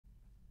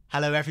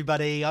Hello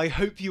everybody, I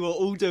hope you are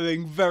all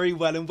doing very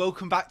well and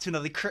welcome back to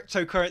another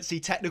cryptocurrency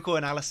technical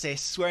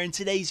analysis, where in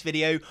today's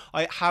video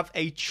I have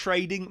a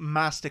trading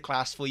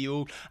masterclass for you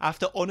all.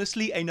 After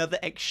honestly another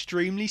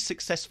extremely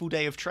successful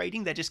day of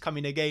trading, they're just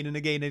coming again and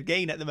again and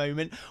again at the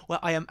moment, where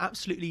I am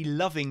absolutely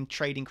loving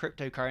trading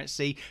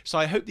cryptocurrency. So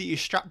I hope that you're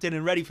strapped in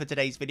and ready for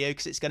today's video,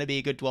 because it's going to be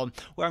a good one,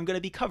 where I'm going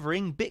to be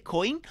covering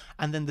Bitcoin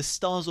and then the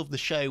stars of the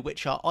show,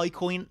 which are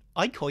Icon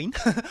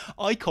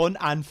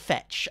and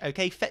Fetch.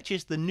 Okay, Fetch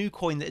is the new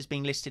coin that is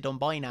being listed on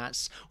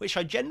Binance, which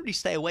I generally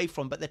stay away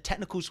from, but the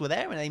technicals were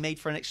there and they made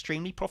for an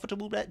extremely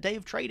profitable day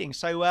of trading,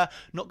 so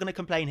not going to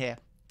complain here.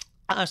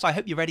 So I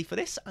hope you're ready for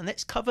this, and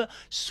let's cover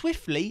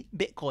swiftly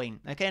Bitcoin.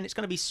 Okay, and it's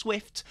going to be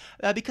swift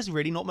because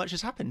really not much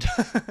has happened.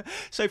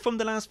 So from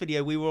the last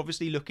video, we were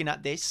obviously looking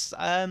at this,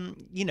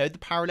 you know, the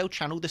parallel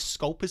channel, the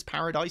scalper's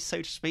paradise,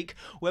 so to speak,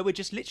 where we're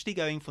just literally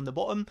going from the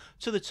bottom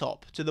to the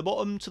top, to the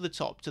bottom to the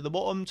top, to the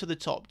bottom to the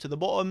top, to the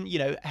bottom, you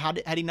know,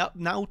 heading up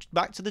now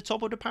back to the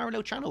top of the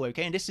parallel channel.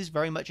 Okay, and this is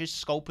very much a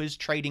scalper's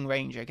trading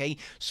range. Okay,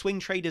 swing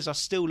traders are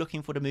still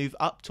looking for the move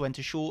up to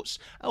enter shorts,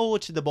 or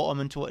to the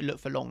bottom and to look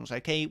for longs.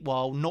 Okay,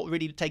 while not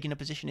really taking a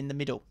position in the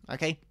middle.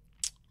 Okay,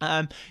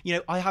 you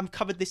know, I have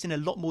covered this in a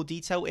lot more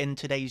detail in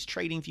today's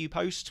trading view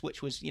post,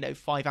 which was, you know,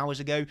 5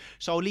 hours ago,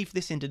 so I'll leave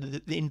this in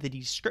the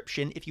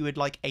description if you would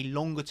like a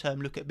longer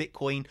term look at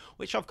Bitcoin,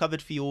 which I've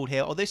covered for you all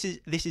here. Or this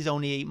is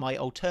only my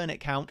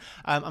alternate count.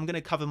 I'm going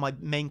to cover my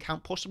main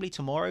count possibly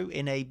tomorrow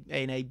in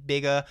a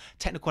bigger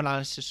technical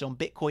analysis on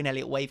Bitcoin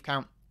Elliott wave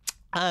count.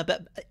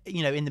 But,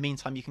 you know, in the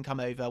meantime, you can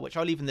come over, which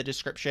I'll leave in the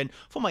description,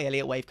 for my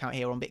Elliott wave count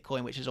here on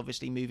Bitcoin, which is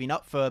obviously moving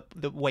up for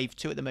the wave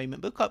 2 at the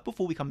moment, but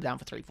before we come down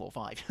for 3, 4,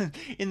 5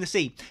 in the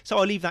sea. So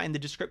I'll leave that in the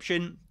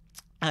description.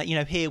 You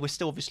know, here we're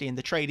still obviously in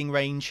the trading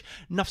range.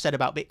 Enough said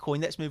about Bitcoin.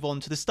 Let's move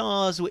on to the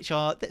stars, which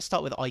are, let's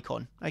start with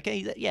Icon.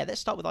 Okay, yeah, let's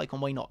start with Icon.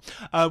 Why not?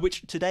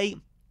 Which today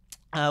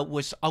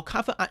I'll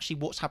cover actually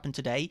what's happened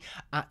today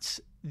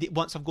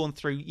once I've gone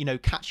through, you know,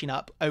 catching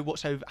up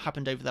what's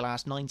happened over the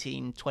last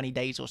 19, 20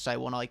 days or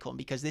so on Icon,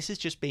 because this has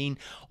just been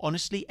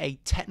honestly a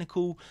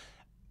technical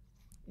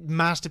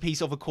masterpiece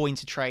of a coin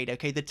to trade.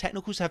 Okay, the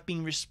technicals have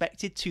been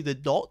respected to the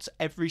dot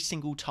every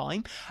single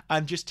time,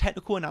 and just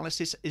technical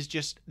analysis is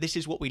just, this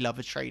is what we love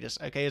as traders.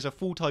 Okay, as a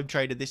full-time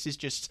trader, this is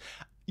just,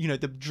 you know,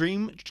 the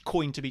dream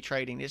coin to be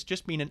trading. It's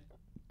just been an,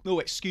 oh,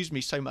 excuse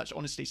me so much,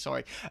 honestly,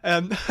 sorry.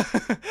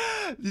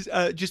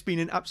 Just been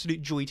an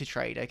absolute joy to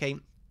trade. Okay,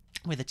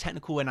 where the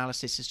technical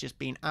analysis has just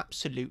been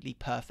absolutely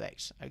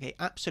perfect. Okay,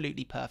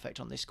 absolutely perfect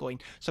on this coin.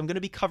 So I'm going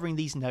to be covering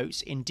these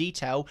notes in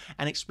detail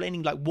and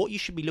explaining like what you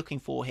should be looking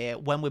for here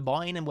when we're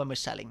buying and when we're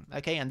selling.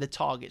 Okay, and the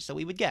targets that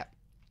we would get.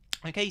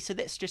 Okay, so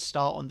let's just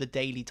start on the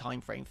daily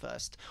time frame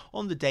first.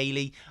 On the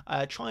daily,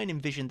 try and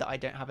envision that I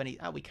don't have any.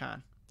 Oh, we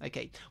can.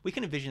 Okay, we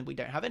can envision we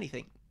don't have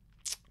anything.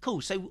 Cool.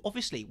 So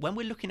obviously when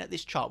we're looking at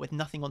this chart with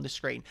nothing on the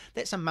screen,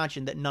 let's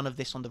imagine that none of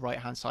this on the right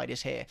hand side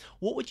is here.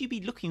 What would you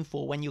be looking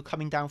for when you're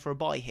coming down for a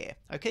buy here?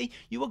 Okay,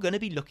 you are going to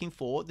be looking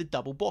for the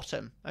double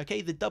bottom.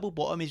 Okay, the double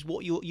bottom is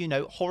what you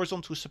know,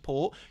 horizontal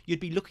support. You'd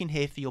be looking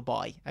here for your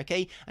buy.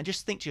 Okay, and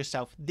just think to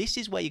yourself, this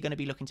is where you're going to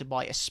be looking to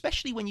buy,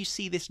 especially when you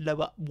see this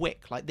lower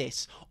wick like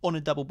this on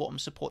a double bottom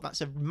support.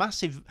 That's a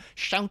massive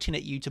shouting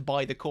at you to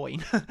buy the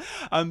coin.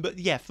 But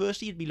yeah,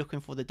 firstly you'd be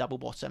looking for the double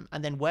bottom,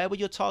 and then where will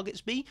your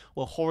targets be?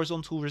 Well,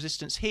 horizontal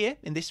resistance here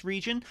in this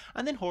region,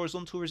 and then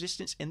horizontal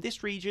resistance in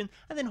this region,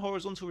 and then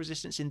horizontal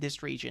resistance in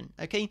this region.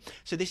 Okay,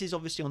 so this is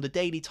obviously on the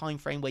daily time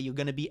frame, where you're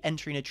going to be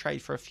entering a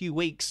trade for a few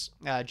weeks,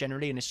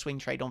 generally in a swing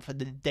trade on for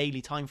the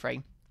daily time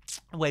frame,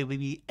 where we'll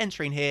be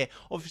entering here,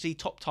 obviously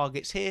top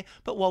targets here,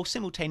 but while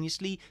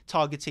simultaneously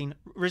targeting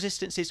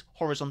resistances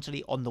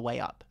horizontally on the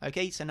way up.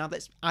 Okay, so now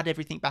let's add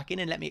everything back in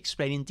and let me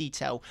explain in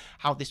detail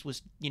how this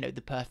was, you know,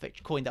 the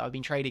perfect coin that I've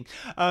been trading.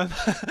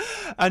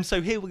 And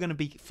so here we're going to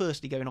be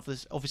firstly going off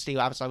this, obviously,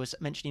 as I was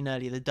mentioning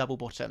earlier, the double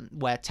bottom,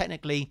 where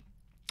technically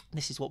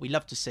this is what we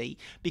love to see,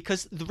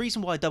 because the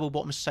reason why a double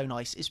bottom is so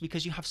nice is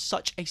because you have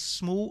such a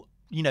small,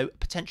 you know,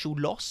 potential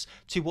loss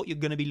to what you're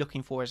going to be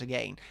looking for as a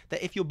gain,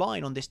 that if you're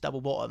buying on this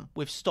double bottom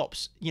with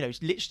stops, you know,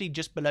 literally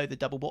just below the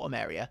double bottom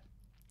area,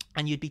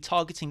 and you'd be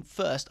targeting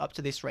first up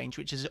to this range,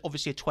 which is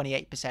obviously a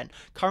 28%.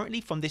 Currently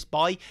from this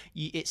buy,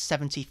 it's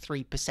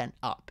 73%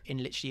 up in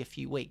literally a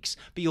few weeks.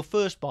 But your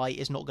first buy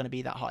is not going to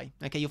be that high.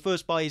 Okay, your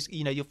first buy is,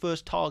 you know, your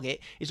first target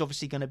is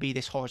obviously going to be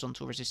this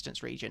horizontal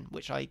resistance region,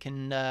 which I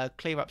can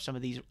clear up some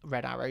of these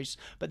red arrows.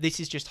 But this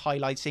is just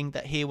highlighting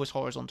that here was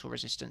horizontal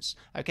resistance.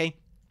 Okay.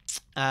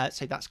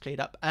 So that's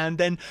cleared up, and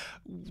then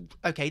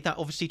okay, that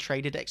obviously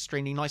traded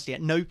extremely nicely.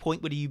 At no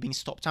point would you been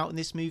stopped out in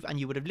this move, and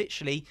you would have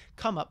literally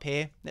come up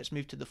here. Let's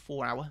move to the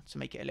 4 hour to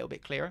make it a little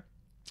bit clearer.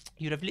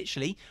 You'd have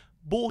literally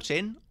bought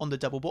in on the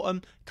double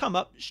bottom, come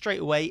up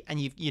straight away,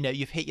 and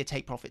you've hit your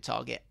take profit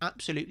target.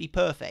 Absolutely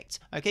perfect.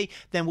 Okay,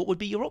 then what would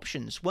be your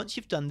options? Once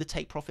you've done the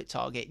take profit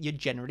target, you're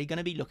generally going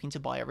to be looking to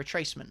buy a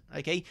retracement.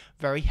 Okay,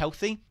 very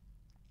healthy.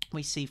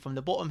 we see from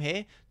the bottom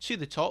here to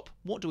the top,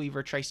 what do we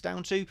retrace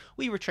down to?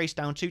 We retrace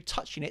down to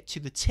touching it to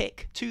the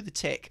tick,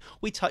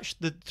 We touch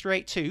the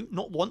 382,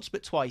 not once,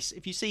 but twice.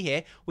 If you see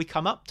here, we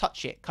come up,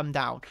 touch it, come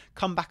down,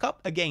 come back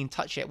up, again,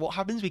 touch it. What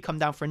happens? We come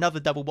down for another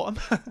double bottom,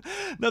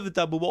 another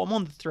double bottom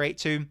on the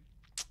 382,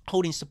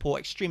 holding support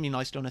extremely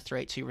nicely on a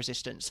 382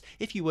 resistance.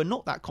 If you were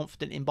not that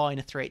confident in buying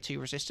a 382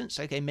 resistance,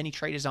 okay, many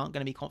traders aren't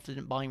going to be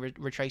confident buying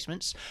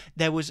retracements,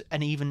 there was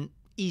an even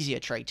easier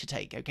trade to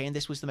take, okay, and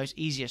this was the most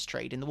easiest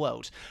trade in the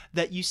world.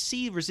 That you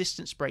see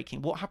resistance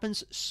breaking. What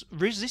happens?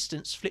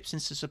 Resistance flips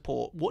into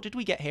support. What did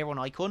we get here on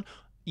icon?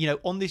 You know,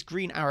 on this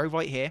green arrow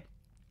right here,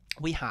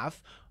 we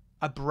have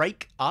a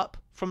break up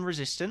from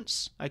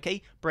resistance,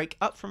 okay, break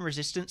up from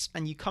resistance,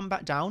 and you come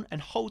back down and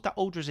hold that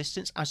old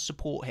resistance as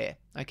support here,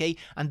 okay.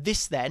 And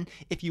this then,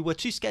 if you were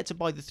too scared to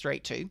buy the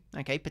 382,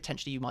 okay,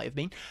 potentially you might have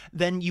been,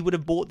 then you would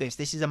have bought this.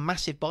 This is a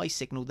massive buy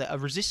signal that a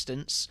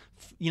resistance,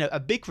 you know, a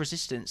big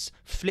resistance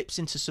flips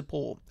into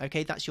support,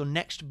 okay. That's your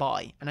next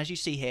buy. And as you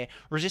see here,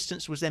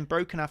 resistance was then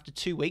broken after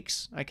 2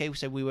 weeks, okay,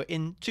 so we were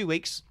in 2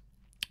 weeks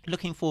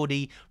looking for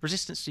the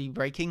resistance to be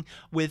breaking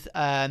with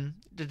I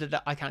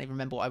can't even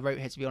remember what I wrote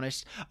here, to be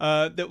honest,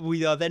 that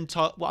we are then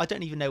well, I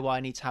don't even know why I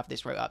need to have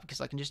this wrote up,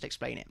 because I can just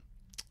explain it.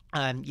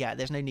 Yeah,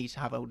 there's no need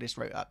to have all this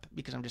wrote up,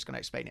 because I'm just going to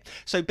explain it.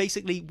 So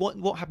basically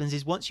what happens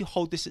is, once you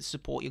hold this at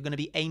support, you're going to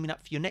be aiming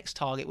up for your next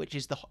target, which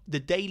is the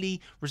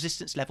daily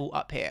resistance level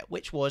up here,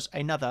 which was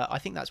another, I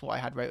think that's what I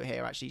had wrote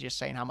here, actually, just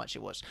saying how much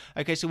it was.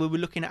 Okay, so we were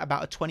looking at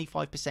about a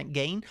 25%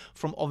 gain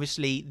from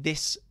obviously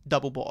this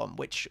double bottom,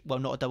 which, well,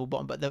 not a double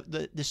bottom, but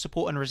the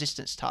support and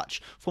resistance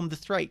touch. From the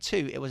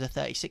 382, it was a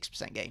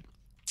 36% gain.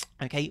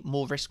 Okay,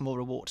 more risk, more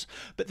rewards.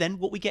 But then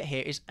what we get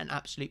here is an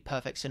absolute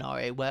perfect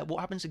scenario where what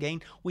happens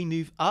again, we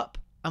move up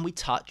and we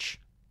touch.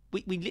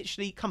 We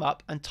literally come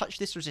up and touch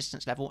this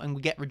resistance level and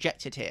we get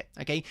rejected here,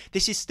 okay?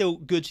 This is still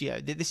good,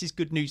 this is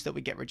good news that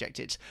we get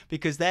rejected,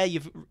 because there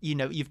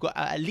you've got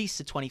at least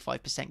a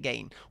 25%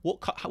 gain.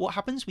 What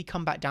happens? We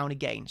come back down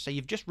again. So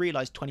you've just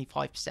realized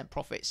 25%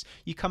 profits.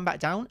 You come back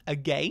down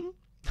again,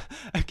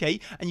 okay?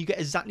 And you get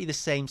exactly the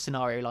same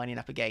scenario lining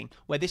up again,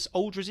 where this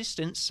old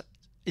resistance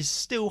is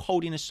still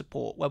holding a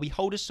support, where we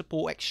hold a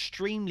support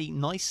extremely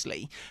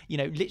nicely,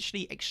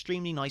 literally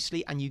extremely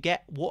nicely, and you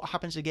get, what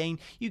happens again?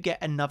 You get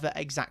another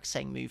exact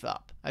same move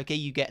up, okay?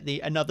 You get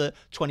another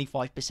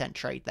 25%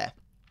 trade there.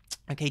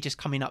 Okay, just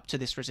coming up to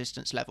this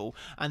resistance level,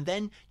 and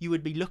then you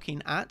would be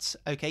looking at,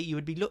 okay,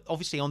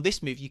 obviously on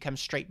this move you come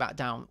straight back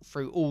down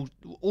through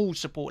all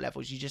support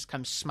levels. You just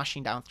come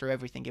smashing down through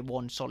everything in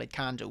one solid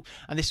candle,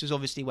 and this was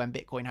obviously when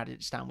Bitcoin had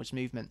its downwards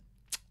movement.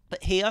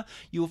 But here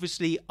you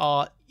obviously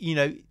are,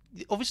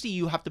 obviously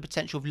you have the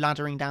potential of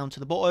laddering down to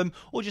the bottom,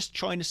 or just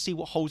trying to see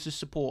what holds the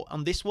support.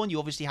 On this one, you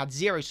obviously had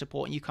zero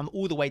support, and you come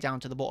all the way down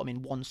to the bottom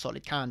in one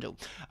solid candle.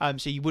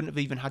 So you wouldn't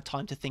have even had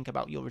time to think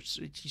about your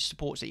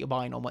supports that you're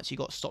buying on once you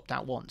got stopped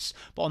out once.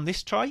 But on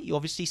this try, you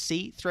obviously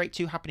see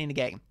 382 happening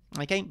again.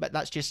 Okay, but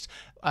that's just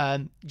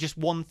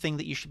one thing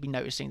that you should be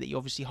noticing, that you're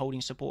obviously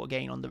holding support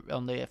again on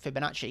the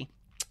Fibonacci.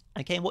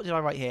 Okay, and what did I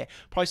write here?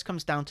 Price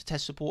comes down to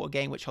test support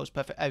again, which holds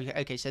perfect.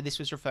 Okay, so this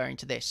was referring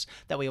to this,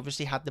 that we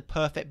obviously had the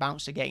perfect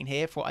bounce again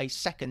here for a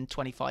second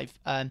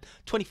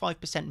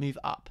 25% move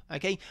up.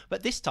 Okay,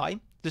 but this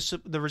time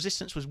the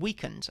resistance was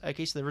weakened.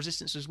 Okay, so the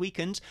resistance was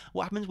weakened.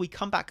 What happens? We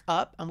come back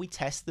up and we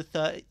test the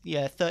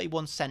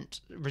 31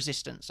 cent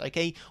resistance.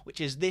 Okay, which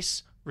is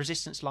this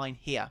resistance line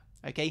here.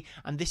 Okay,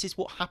 and this is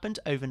what happened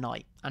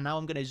overnight. And now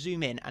I'm going to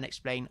zoom in and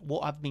explain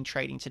what I've been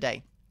trading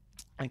today.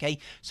 Okay,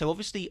 so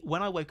obviously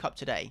when I woke up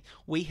today,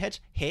 we had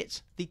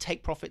hit the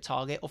take profit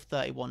target of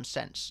 31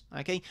 cents.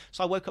 Okay,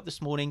 so I woke up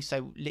this morning,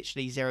 so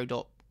literally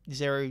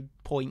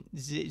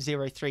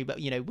 0.03, but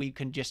we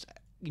can just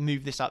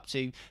move this up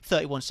to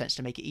 31 cents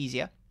to make it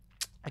easier.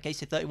 Okay,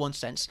 so 31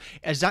 cents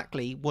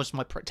exactly was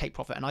my take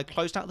profit, and I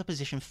closed out the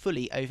position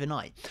fully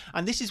overnight.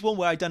 And this is one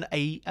where I done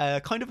a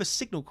kind of a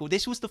signal call.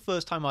 This was the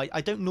first time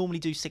I don't normally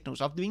do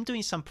signals. I've been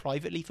doing some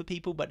privately for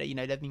people, but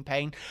they've been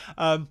paying.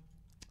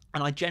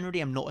 And I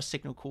generally am not a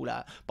signal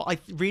caller, but I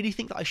really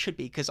think that I should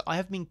be, because I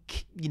have been,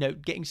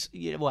 getting,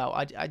 well,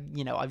 I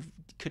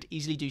could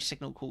easily do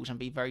signal calls and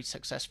be very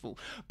successful.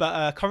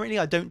 But currently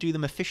I don't do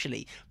them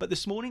officially. But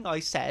this morning I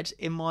said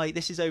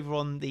this is over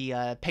on the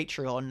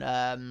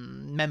Patreon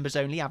members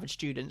only average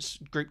students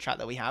group chat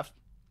that we have,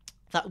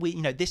 that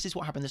this is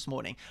what happened this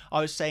morning.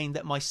 I was saying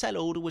that my sell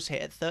order was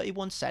hit at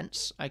 31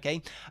 cents,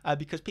 okay,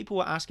 because people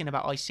were asking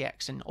about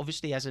ICX, and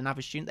obviously as an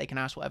average student they can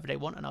ask whatever they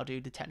want, and I'll do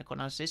the technical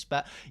analysis.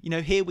 But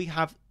here we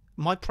have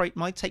my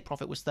take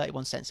profit was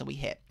 31 cents, and we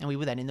hit, and we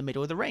were then in the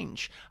middle of the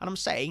range, and I'm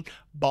saying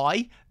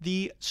buy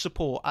the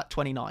support at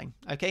 29.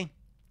 Okay,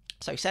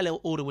 so sell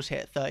order was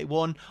hit at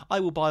 31.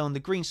 I will buy on the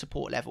green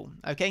support level.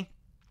 Okay,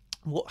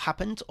 what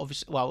happened?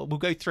 Obviously, well, we'll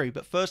go through,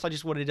 but first I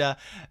just wanted to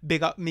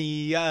big up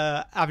me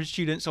average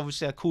students.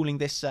 Obviously are calling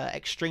this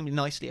extremely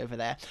nicely over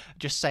there,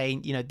 just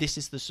saying this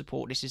is the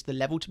support, this is the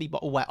level to be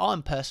bought, or where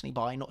I'm personally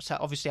buying. Not so,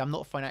 obviously I'm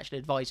not a financial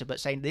advisor,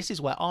 but saying this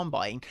is where I'm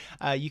buying.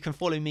 You can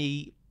follow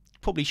me,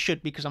 probably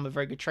should, because I'm a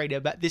very good trader,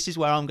 but this is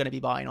where I'm going to be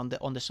buying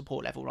on the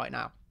support level right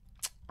now.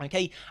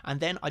 Okay, and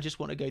then I just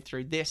want to go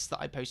through this that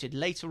I posted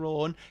later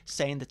on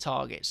saying the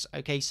targets.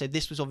 Okay, so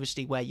this was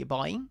obviously where you're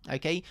buying,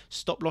 okay,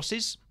 stop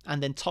losses,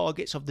 and then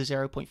targets of the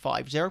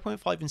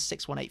 0.5 and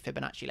 618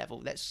 Fibonacci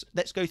level.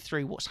 Let's go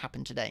through what's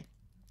happened today.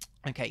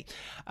 Okay,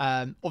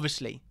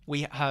 obviously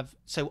we have,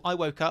 so I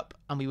woke up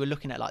and we were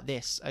looking at like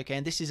this, okay,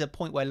 and this is a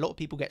point where a lot of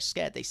people get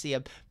scared. They see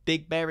a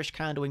big bearish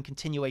candle in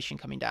continuation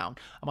coming down.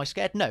 Am I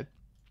scared? No.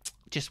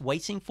 Just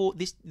waiting for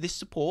this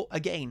support.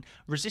 Again,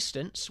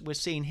 resistance, we're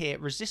seeing here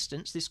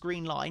resistance. This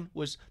green line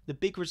was the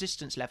big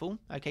resistance level.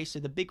 Okay, so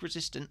the big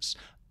resistance,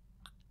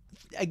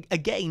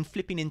 again,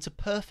 flipping into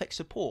perfect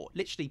support,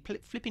 literally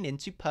flipping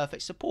into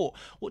perfect support.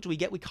 What do we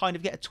get? We kind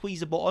of get a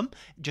tweezer bottom,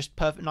 just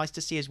perfect, nice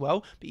to see as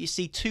well. But you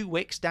see 2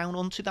 wicks down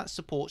onto that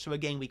support. So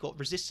again, we got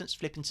resistance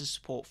flipping to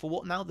support for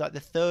what now? Like the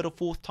 3rd or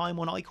 4th time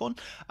on Icon.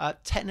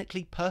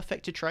 Technically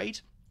perfect to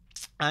trade.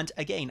 And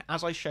again,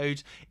 as I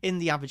showed in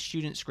the average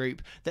students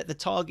group, that the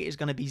target is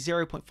going to be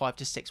 0.5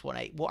 to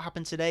 618. What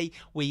happened today?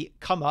 We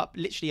come up,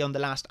 literally on the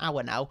last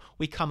hour now,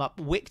 we come up,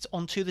 wicked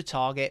onto the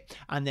target,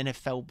 and then it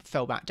fell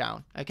back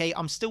down. Okay,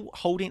 I'm still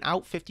holding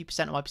out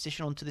 50% of my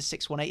position onto the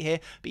 618 here,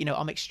 but you know,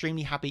 I'm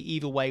extremely happy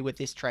either way with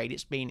this trade.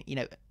 It's been, you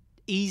know,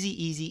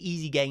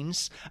 easy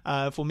gains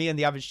for me and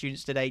the average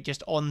students today,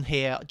 just on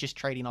here, just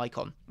trading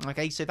Icon.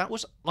 Okay, so that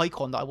was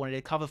Icon that I wanted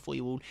to cover for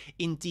you all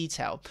in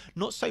detail.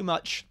 Not so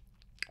much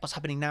what's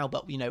happening now,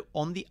 but you know,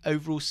 on the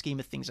overall scheme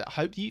of things,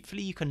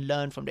 hopefully you can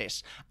learn from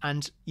this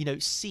and, you know,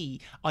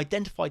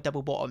 identify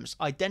double bottoms,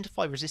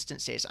 identify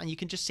resistances, and you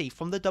can just see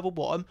from the double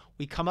bottom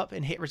we come up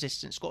and hit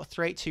resistance, got a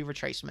 382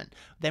 retracement.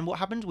 Then what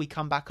happened? We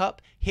come back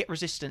up, hit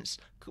resistance,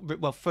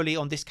 well, fully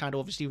on this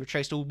candle, obviously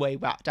retraced all the way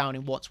back down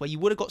in once, where you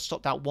would have got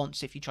stopped out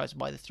once if you tried to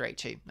buy the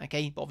 382.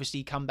 Okay, but obviously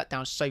you come back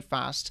down so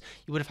fast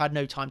you would have had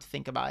no time to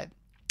think about it.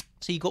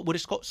 So you would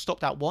have got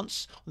stopped out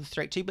once on the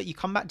 382, but you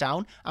come back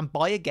down and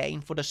buy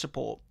again for the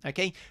support,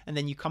 okay? And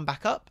then you come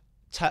back up,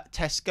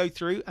 go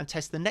through and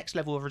test the next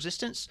level of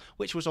resistance,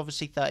 which was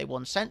obviously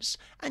 31 cents,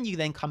 and you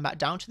then come back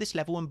down to this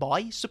level and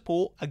buy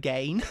support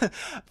again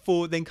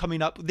for then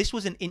coming up. This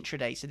was an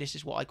intraday, so this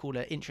is what I call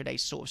an intraday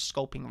sort of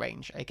scalping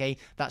range, okay?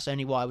 That's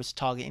only why I was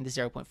targeting the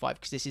 0.5,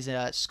 because this is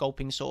a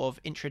scalping sort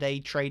of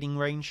intraday trading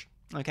range,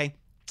 okay?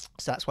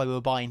 So that's why we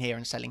were buying here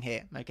and selling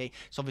here. Okay,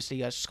 so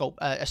obviously a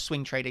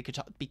swing trader could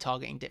be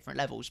targeting different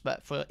levels,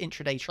 but for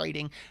intraday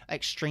trading,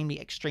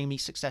 extremely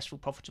successful,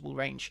 profitable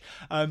range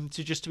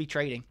to be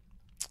trading.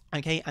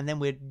 Okay, and then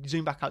we'd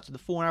zoom back out to the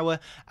 4 hour,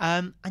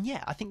 and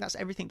yeah, I think that's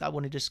everything that I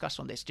want to discuss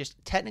on this. Just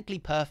technically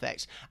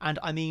perfect, and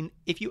I mean,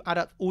 if you add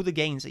up all the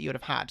gains that you would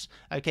have had,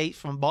 okay,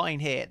 from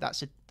buying here,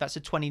 that's a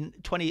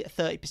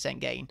 30%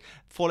 gain,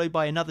 followed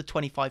by another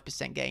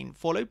 25% gain,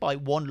 followed by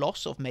one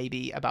loss of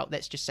maybe about,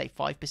 let's just say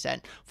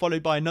 5%,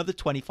 followed by another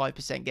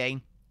 25%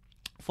 gain,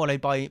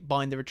 followed by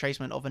buying the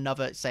retracement of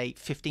another, say,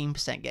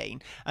 15%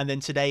 gain, and then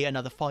today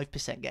another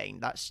 5% gain.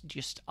 That's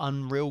just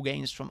unreal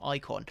gains from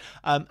Icon,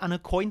 and a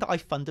coin that I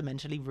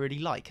fundamentally really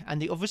like.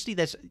 And obviously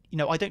there's, you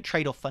know, I don't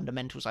trade off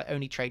fundamentals, I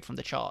only trade from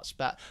the charts,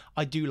 but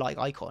I do like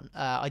Icon.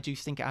 I do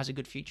think it has a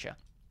good future.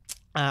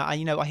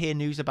 I hear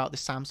news about the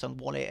Samsung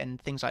wallet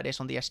and things like this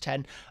on the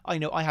S10.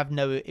 I have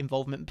no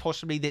involvement.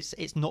 Possibly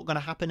it's not going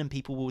to happen, and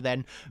people will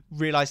then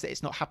realize that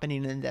it's not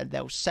happening, and then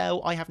they'll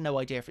sell. I have no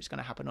idea if it's going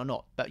to happen or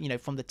not. But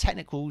from the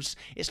technicals,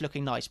 it's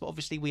looking nice. But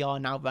obviously, we are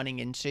now running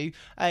into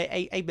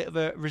a bit of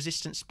a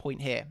resistance point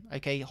here,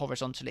 okay,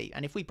 horizontally.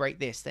 And if we break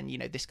this, then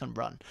this can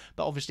run.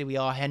 But obviously, we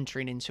are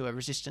entering into a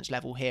resistance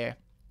level here.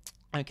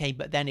 Okay,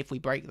 but then if we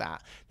break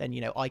that, then,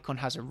 Icon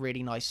has a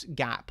really nice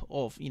gap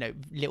of,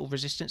 little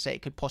resistance that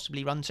it could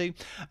possibly run to.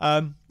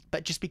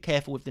 But just be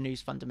careful with the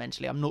news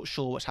fundamentally. I'm not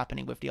sure what's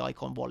happening with the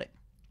Icon wallet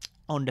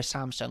on the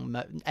Samsung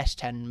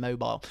S10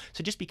 mobile.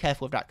 So just be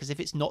careful with that, because if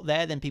it's not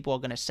there, then people are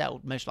going to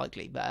sell, most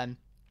likely. But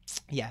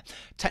yeah,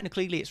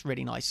 technically it's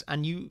really nice.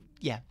 And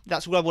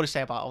that's what I want to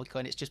say about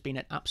Icon. It's just been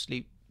an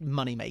absolute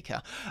money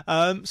maker.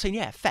 So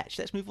yeah, Fetch.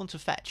 Let's move on to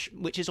Fetch,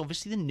 which is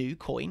obviously the new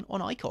coin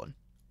on Icon.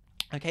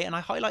 Okay, and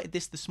I highlighted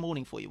this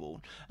morning for you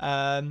all.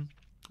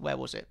 Where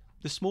was it?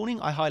 This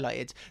morning I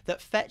highlighted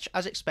that Fetch,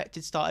 as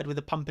expected, started with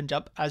a pump and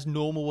dump as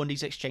normal on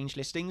these exchange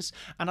listings.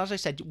 And as I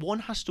said, one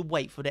has to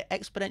wait for the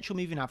exponential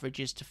moving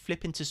averages to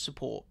flip into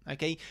support.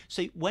 Okay,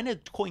 so when a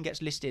coin gets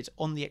listed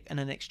on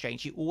an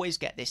exchange, you always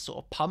get this sort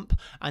of pump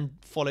and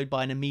followed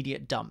by an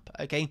immediate dump.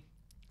 Okay.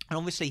 And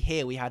obviously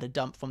here we had a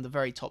dump from the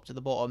very top to the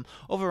bottom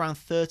of around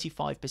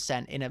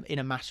 35% in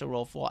a matter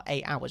of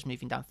 8 hours,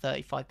 moving down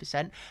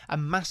 35%. A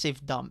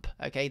massive dump.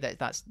 Okay,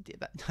 that's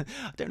I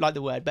don't like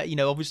the word, but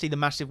obviously the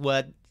massive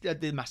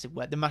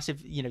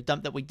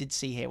dump that we did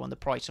see here on the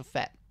price of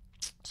FET.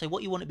 So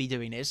what you want to be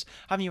doing is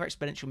having your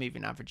exponential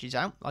moving averages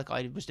out, like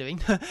I was doing,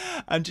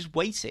 and just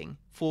waiting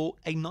for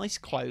a nice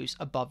close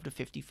above the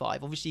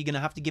 55. Obviously you're going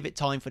to have to give it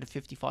time for the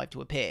 55 to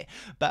appear,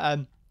 but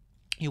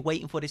you're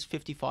waiting for this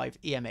 55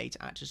 EMA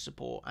to act as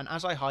support. And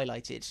as I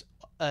highlighted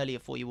earlier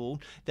for you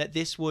all, that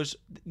this was,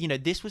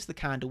 this was the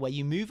candle where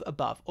you move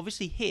above.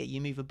 Obviously here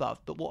you move above,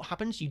 but what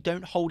happens? You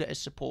don't hold it as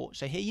support.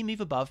 So here you move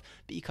above,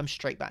 but you come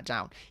straight back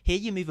down. Here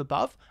you move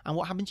above, and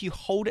what happens? You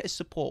hold it as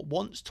support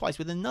once, twice,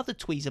 with another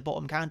tweezer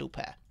bottom candle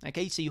pair.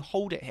 Okay, so you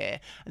hold it here,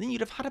 and then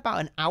you'd have had about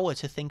an hour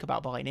to think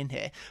about buying in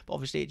here, but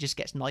obviously it just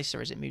gets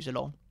nicer as it moves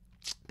along.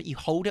 But you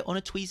hold it on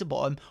a tweezer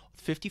bottom,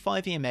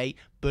 55 EMA,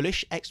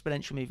 bullish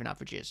exponential moving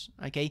averages,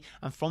 okay?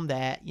 And from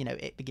there,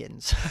 it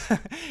begins.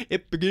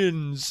 It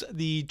begins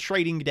the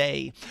trading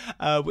day,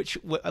 which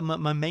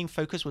my main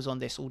focus was on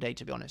this all day,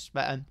 to be honest.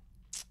 But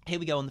here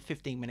we go on the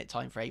 15-minute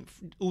time frame,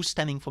 all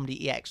stemming from the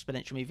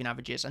exponential moving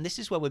averages, and this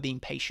is where we're being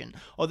patient.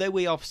 Although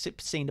we are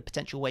seeing the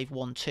potential wave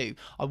 1-2,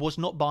 I was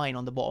not buying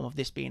on the bottom of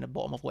this being a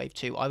bottom of wave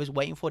 2. I was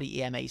waiting for the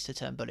EMAs to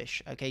turn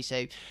bullish. Okay,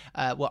 so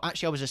well,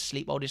 actually I was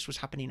asleep while this was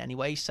happening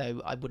anyway,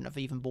 so I wouldn't have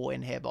even bought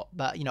in here, but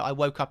I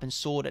woke up and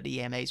saw that the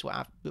EMAs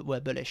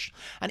were bullish.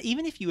 And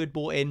even if you had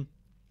bought in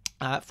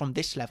from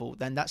this level,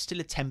 then that's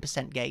still a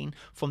 10% gain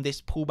from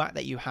this pullback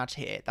that you had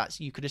here. That's,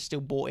 you could have still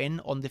bought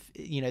in on the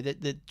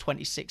the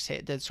 26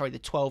 here, the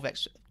 12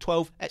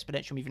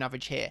 exponential moving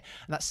average here,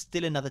 and that's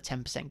still another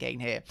 10% gain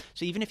here.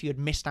 So even if you had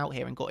missed out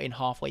here and got in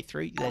halfway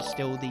through, there's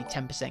still the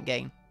 10%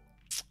 gain.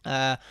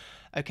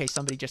 Okay,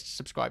 somebody just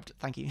subscribed,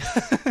 thank you.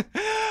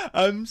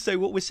 So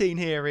what we're seeing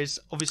here is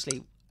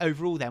obviously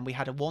overall then we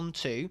had a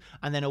 1-2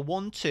 and then a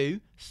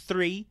 1-2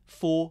 3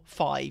 4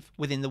 5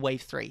 within the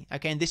wave 3.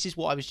 Okay, and this is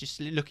what I was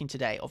just looking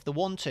today of the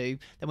 1-2,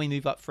 then we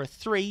move up for a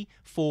 3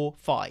 4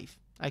 5.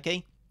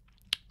 Okay,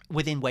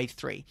 within wave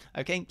 3.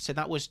 Okay, so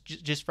that was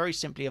just very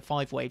simply a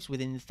 5 waves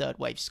within the third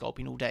wave,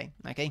 scalping all day.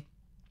 Okay,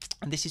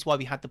 and this is why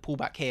we had the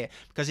pullback here,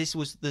 because this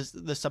was the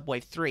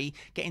subwave 3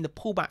 getting the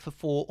pullback for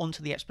 4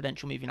 onto the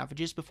exponential moving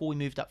averages before we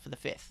moved up for the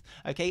 5th.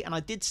 Okay, and I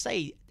did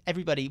say,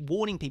 everybody,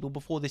 warning people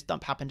before this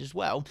dump happened as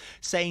well,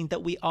 saying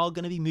that we are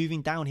going to be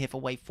moving down here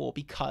for wave 4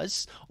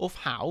 because of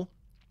how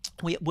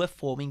we're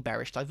forming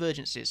bearish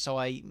divergences. So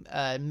I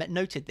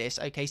noted this.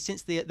 Okay,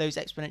 since those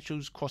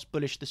exponentials crossed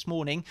bullish this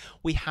morning,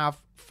 we have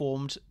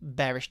formed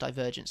bearish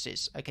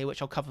divergences. Okay,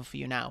 which I'll cover for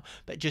you now.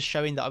 But just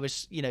showing that I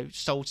was,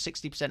 sold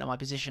 60% of my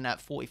position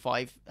at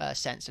 45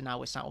 cents, and now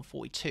we're sat on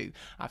 42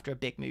 after a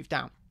big move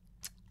down.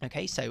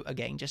 Okay, so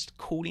again, just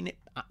calling it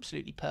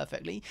absolutely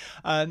perfectly.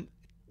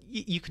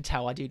 You can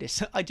tell I do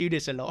this. I do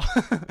this a lot.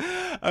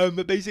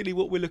 But basically,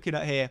 what we're looking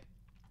at here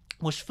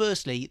was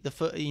firstly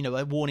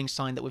a warning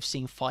sign that we've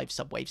seen 5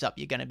 subwaves up.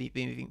 You're going to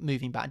be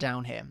moving back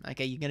down here.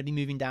 Okay, you're going to be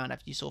moving down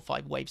after you saw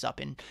 5 waves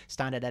up in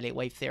standard Elliott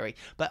wave theory.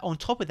 But on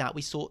top of that,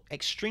 we saw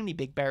extremely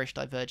big bearish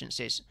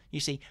divergences. You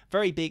see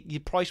very big, the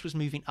price was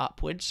moving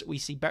upwards. We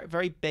see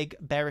very big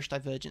bearish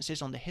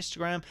divergences on the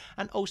histogram,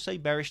 and also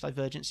bearish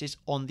divergences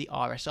on the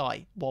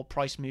RSI. While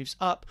price moves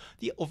up,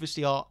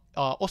 obviously our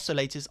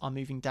oscillators are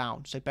moving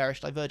down, so bearish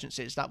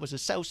divergences. That was a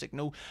sell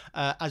signal,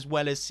 as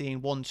well as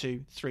seeing 1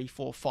 2 3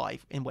 4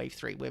 5 in wave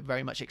 3. We're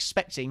very much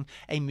expecting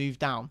a move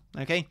down.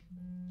 Okay,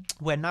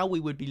 where now we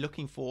would be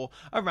looking for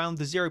around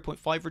the 0.5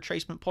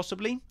 retracement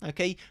possibly.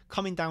 Okay,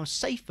 coming down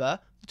safer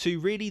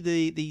to really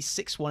the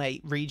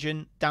 618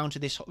 region, down to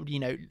this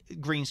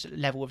green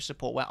level of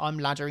support, where I'm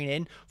laddering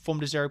in from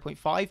the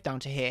 0.5 down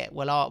to here.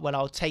 Well,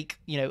 I'll take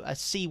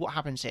see what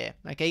happens here.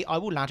 Okay, I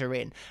will ladder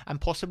in, and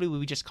possibly we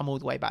would just come all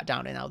the way back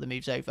down, and now the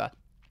move's over.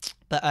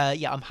 But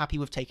yeah, I'm happy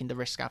with taking the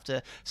risk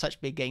after such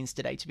big gains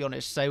today, to be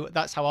honest. So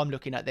that's how I'm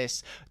looking at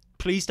this.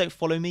 Please don't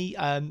follow me,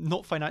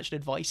 not financial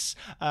advice.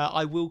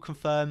 I will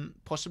confirm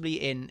possibly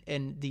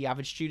in the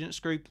average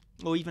students group,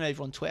 or even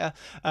over on Twitter,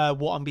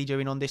 what I'm be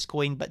doing on this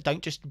coin, but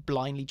don't just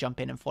blindly jump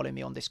in and follow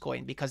me on this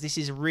coin, because this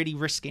is really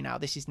risky now.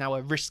 This is now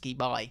a risky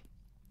buy.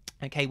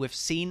 Okay, we've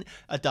seen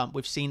a dump,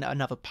 we've seen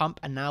another pump,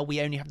 and now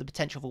we only have the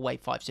potential for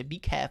wave 5. So be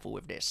careful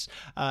with this,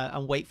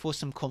 and wait for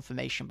some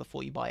confirmation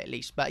before you buy at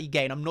least. But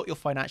again, I'm not your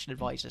financial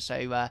advisor,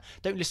 so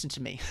don't listen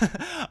to me.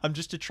 I'm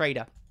just a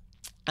trader.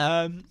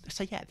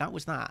 So yeah, that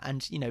was that,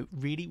 and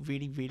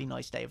really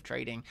nice day of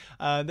trading.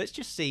 Let's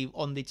just see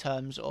on the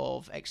terms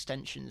of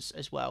extensions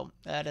as well.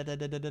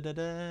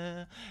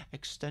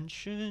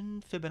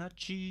 Extension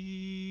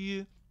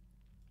Fibonacci.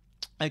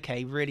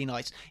 Okay, really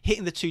nice.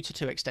 Hitting the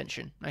 2-2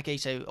 extension. Okay,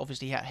 so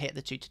obviously hit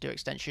the 2-2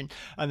 extension,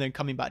 and then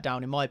coming back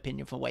down, in my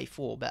opinion, for wave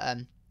 4. But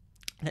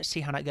let's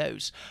see how that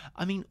goes.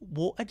 I mean,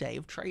 what a day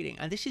of trading.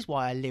 And this is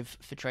why I live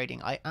for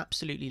trading. I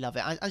absolutely love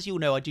it. As you all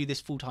know, I do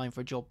this full time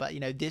for a job, but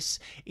this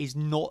is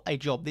not a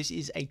job. This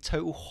is a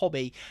total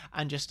hobby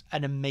and just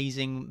an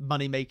amazing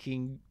money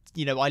making.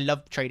 I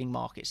love trading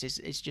markets.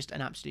 It's just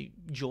an absolute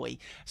joy.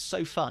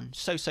 So fun.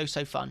 So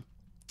fun.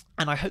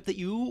 And I hope that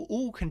you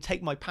all can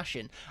take my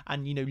passion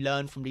and,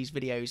 learn from these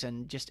videos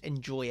and just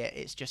enjoy it.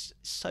 It's just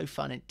so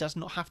fun. It does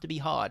not have to be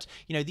hard.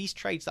 These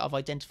trades that I've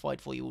identified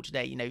for you all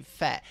today,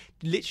 FET,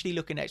 literally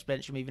looking at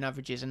exponential moving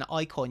averages, and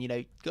Icon,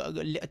 got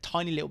a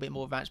tiny little bit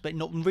more advanced, but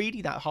not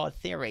really that hard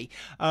theory.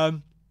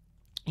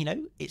 you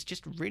know, it's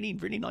just really,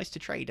 really nice to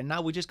trade. And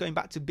now we're just going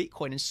back to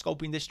Bitcoin and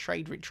sculpting this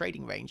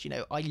trading range. You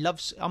know,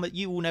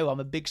 you all know I'm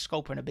a big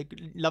scalper and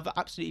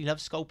absolutely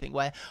love scalping,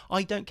 where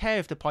I don't care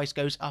if the price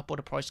goes up or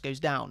the price goes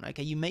down.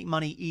 Okay, you make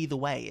money either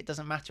way. It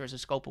doesn't matter as a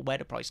scalper where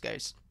the price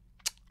goes.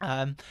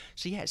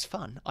 So yeah, it's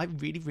fun. I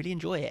really, really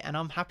enjoy it, and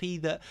I'm happy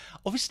that,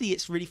 obviously,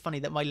 it's really funny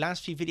that my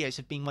last few videos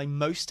have been my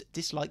most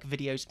disliked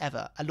videos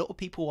ever. A lot of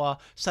people are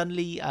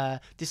suddenly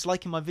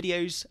disliking my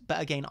videos,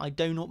 but again, I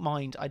do not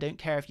mind. I don't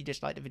care if you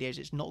dislike the videos.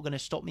 It's not going to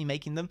stop me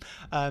making them.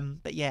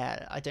 But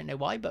yeah, I don't know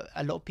why, but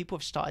a lot of people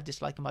have started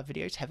disliking my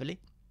videos heavily.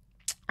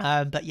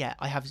 But yeah,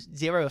 I have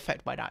zero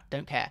effect by that.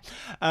 Don't care.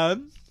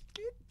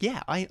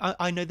 Yeah,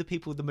 I know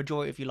the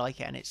majority of you like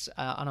it, and it's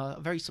and are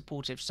very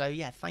supportive. So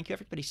yeah, thank you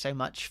everybody so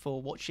much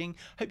for watching.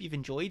 Hope you've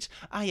enjoyed.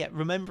 Yeah,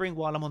 remembering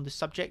while I'm on the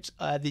subject,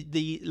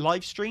 the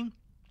live stream.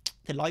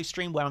 The live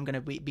stream where I'm going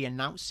to be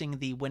announcing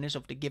the winners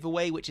of the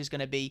giveaway, which is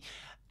going to be,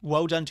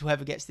 well done to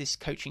whoever gets this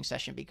coaching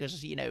session,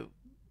 because, you know,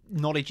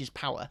 knowledge is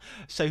power.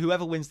 So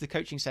whoever wins the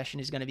coaching session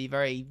is going to be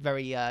very,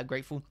 very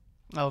grateful.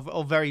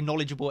 Or very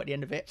knowledgeable at the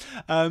end of it.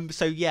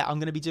 So yeah, I'm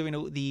going to be doing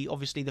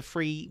obviously the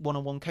free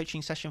one-on-one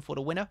coaching session for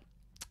the winner.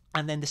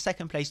 And then the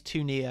second place,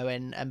 2 Neo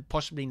and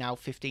possibly now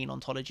 15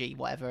 Ontology,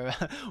 whatever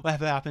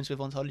happens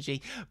with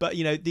Ontology. But,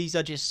 you know, these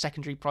are just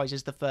secondary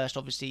prizes. The first,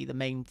 obviously, the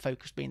main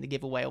focus being the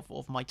giveaway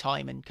of my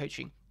time and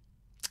coaching.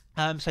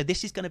 So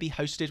this is going to be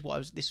hosted.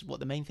 This is what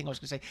the main thing I was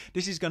going to say.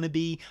 This is going to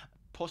be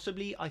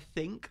possibly, I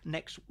think,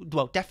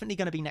 definitely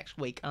going to be next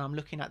week. And I'm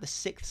looking at the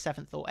 6th,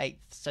 7th, or 8th.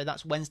 So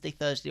that's Wednesday,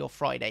 Thursday, or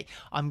Friday.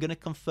 I'm going to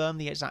confirm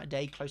the exact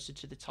day closer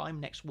to the time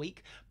next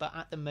week. But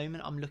at the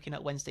moment, I'm looking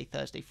at Wednesday,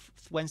 Thursday,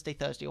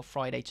 or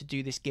Friday to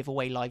do this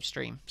giveaway live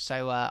stream.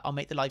 So I'll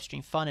make the live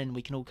stream fun, and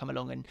we can all come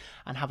along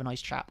and have a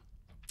nice chat.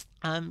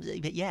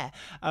 But yeah,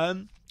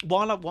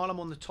 while I'm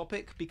on the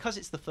topic, because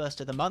it's the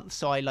first of the month,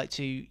 so I like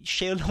to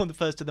shield on the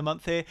first of the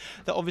month here,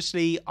 that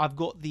obviously I've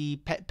got the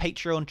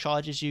Patreon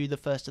charges you the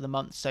first of the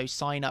month. So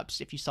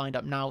sign-ups, if you signed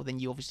up now, then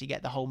you obviously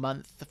get the whole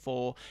month.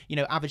 For, you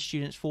know, average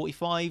students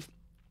 45,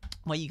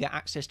 where you get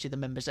access to the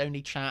members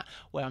only chat,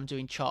 where I'm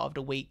doing chart of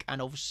the week,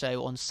 and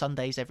also on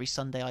Sundays, every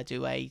Sunday I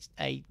do a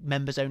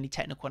members only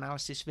technical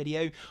analysis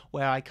video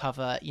where I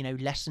cover, you know,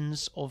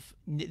 lessons of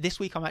this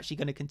week. I'm actually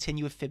going to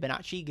continue with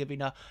Fibonacci,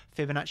 giving a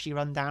Fibonacci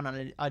rundown,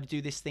 and I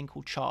do this thing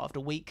called chart of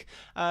the week.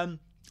 And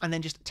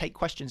then just take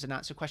questions and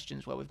answer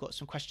questions, where we've got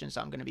some questions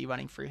that I'm going to be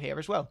running through here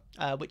as well,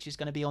 which is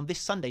going to be on this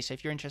Sunday. So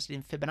if you're interested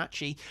in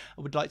Fibonacci,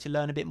 I would like to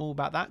learn a bit more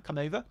about that, come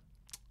over.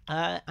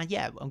 And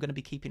yeah, I'm going to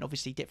be keeping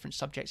obviously different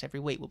subjects every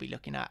week. We'll be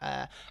looking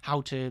at how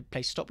to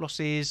place stop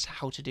losses,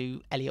 how to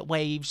do Elliott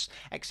waves,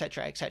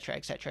 etc., etc.,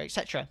 etc.,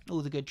 etc.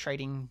 All the good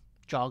trading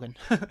jargon.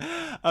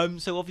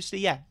 So obviously,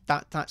 yeah,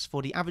 that's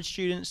for the average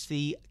students.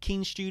 The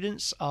keen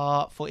students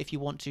are for if you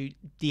want to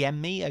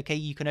DM me. Okay,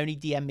 you can only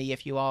DM me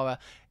if you are a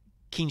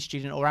keen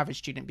student or average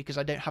student, because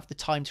I don't have the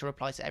time to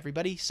reply to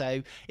everybody.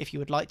 So if you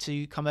would like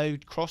to come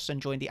across and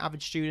join the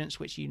average students,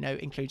 which, you know,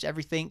 includes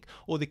everything,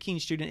 or the keen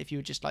student, if you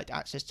would just like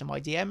access to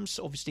my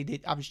DMs, obviously the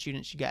average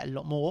students, you get a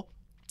lot more.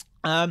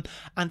 And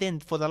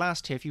then for the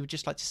last tier, if you would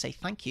just like to say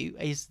thank you,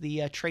 is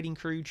the Trading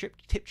Crew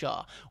tip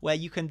jar, where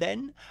you can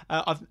then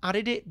I've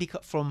added it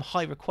because from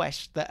high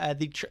request that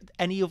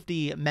any of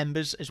the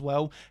members as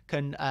well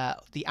can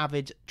the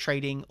avid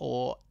trading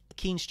or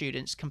keen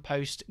students can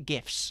post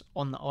gifts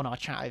on our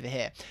chat over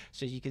here.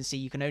 So you can see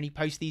you can only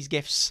post these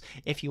gifts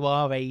if you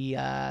are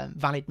a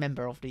valid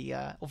member of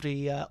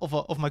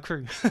my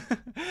crew.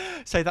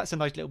 So that's a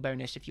nice little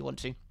bonus if you want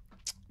to.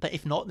 But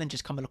if not, then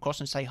just come across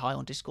and say hi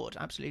on Discord.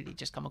 Absolutely,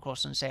 just come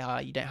across and say hi.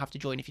 You don't have to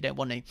join if you don't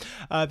want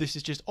to. This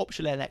is just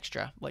optional and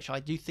extra, which I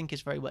do think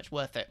is very much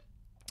worth it.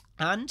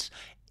 And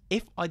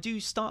if I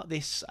do start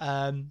this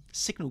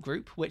Signal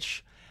group,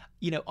 which,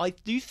 you know, I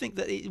do think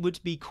that it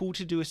would be cool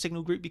to do a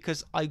Signal group,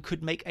 because I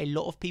could make a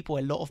lot of people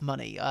a lot of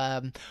money.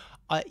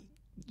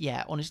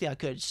 Yeah, honestly, I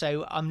could.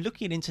 So I'm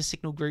looking into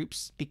Signal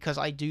groups because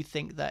I do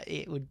think that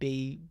it would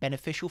be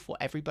beneficial for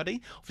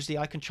everybody. Obviously,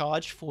 I can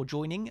charge for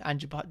joining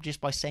and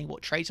just by saying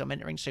what trades I'm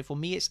entering. So for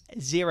me, it's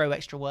zero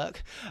extra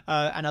work,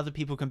 and other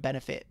people can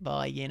benefit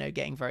by, you know,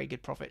 getting very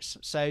good profits.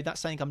 So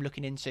that's something I'm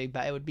looking into,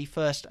 but it would be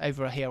first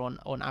over here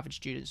on average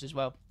students as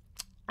well.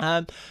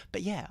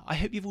 But yeah, I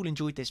hope you've all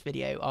enjoyed this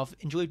video. I've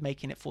enjoyed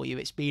making it for you.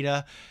 It's been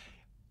a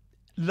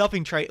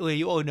loving trade. Well,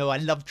 you all know I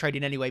love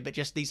trading anyway, but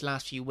just these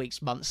last few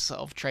weeks, months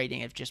of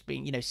trading have just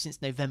been, you know,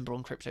 since November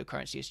on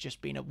cryptocurrency, it's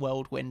just been a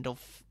whirlwind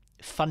of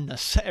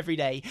funness every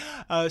day.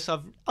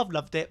 So I've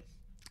loved it.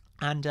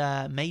 And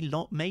may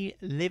it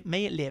live,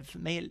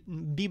 may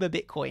it be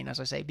Bitcoin, as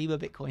I say, be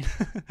Bitcoin.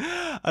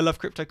 I love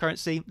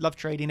cryptocurrency, love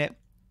trading it.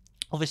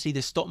 Obviously,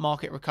 the stock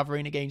market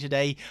recovering again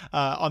today.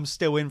 I'm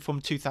still in from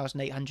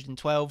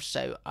 2,812,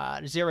 so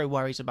zero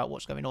worries about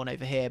what's going on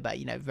over here. But,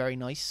 you know, very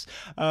nice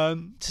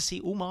to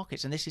see all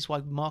markets, and this is why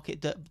market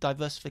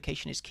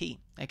diversification is key.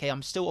 Okay,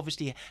 I'm still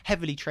obviously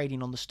heavily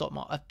trading on the stock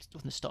market,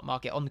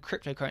 on the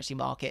cryptocurrency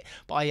market,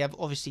 but I have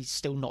obviously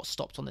still not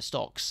stopped on the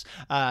stocks.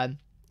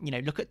 You know,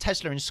 look at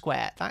Tesla and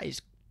Square. That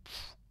is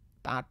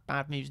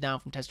bad moves down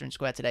from Tesla and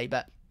Square today,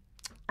 but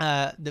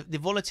the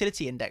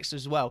volatility index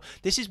as well.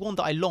 This is one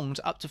that I longed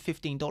up to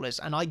 $15,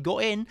 and I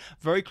got in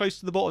very close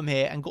to the bottom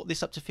here and got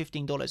this up to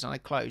 $15, and I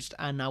closed.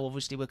 And now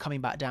obviously we're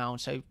coming back down,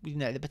 so you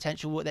know the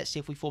potential. Let's see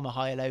if we form a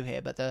higher low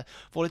here. But the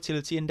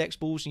volatility index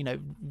balls, you know,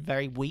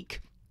 very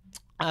weak.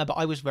 But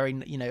I was very,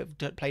 you know,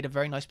 played a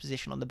very nice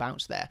position on the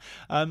bounce there.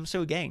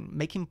 So again,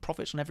 making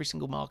profits on every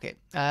single market.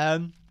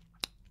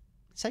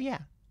 So yeah,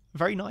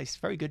 very nice,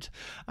 very good.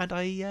 And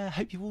I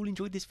hope you all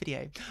enjoyed this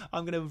video.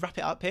 I'm going to wrap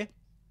it up here.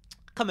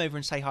 Come over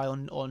and say hi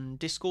on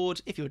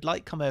Discord. If you would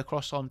like, come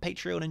across on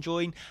Patreon and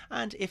join.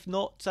 And if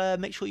not,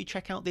 make sure you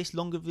check out this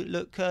longer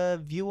look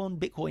view on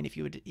Bitcoin if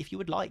you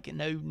would like.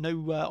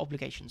 No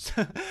obligations.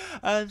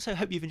 So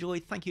hope you've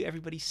enjoyed. Thank you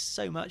everybody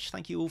so much.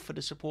 Thank you all for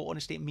the support.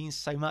 Honestly, it means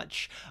so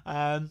much.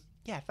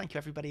 Yeah, thank you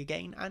everybody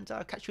again, and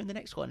I'll catch you in the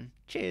next one.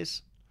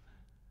 Cheers.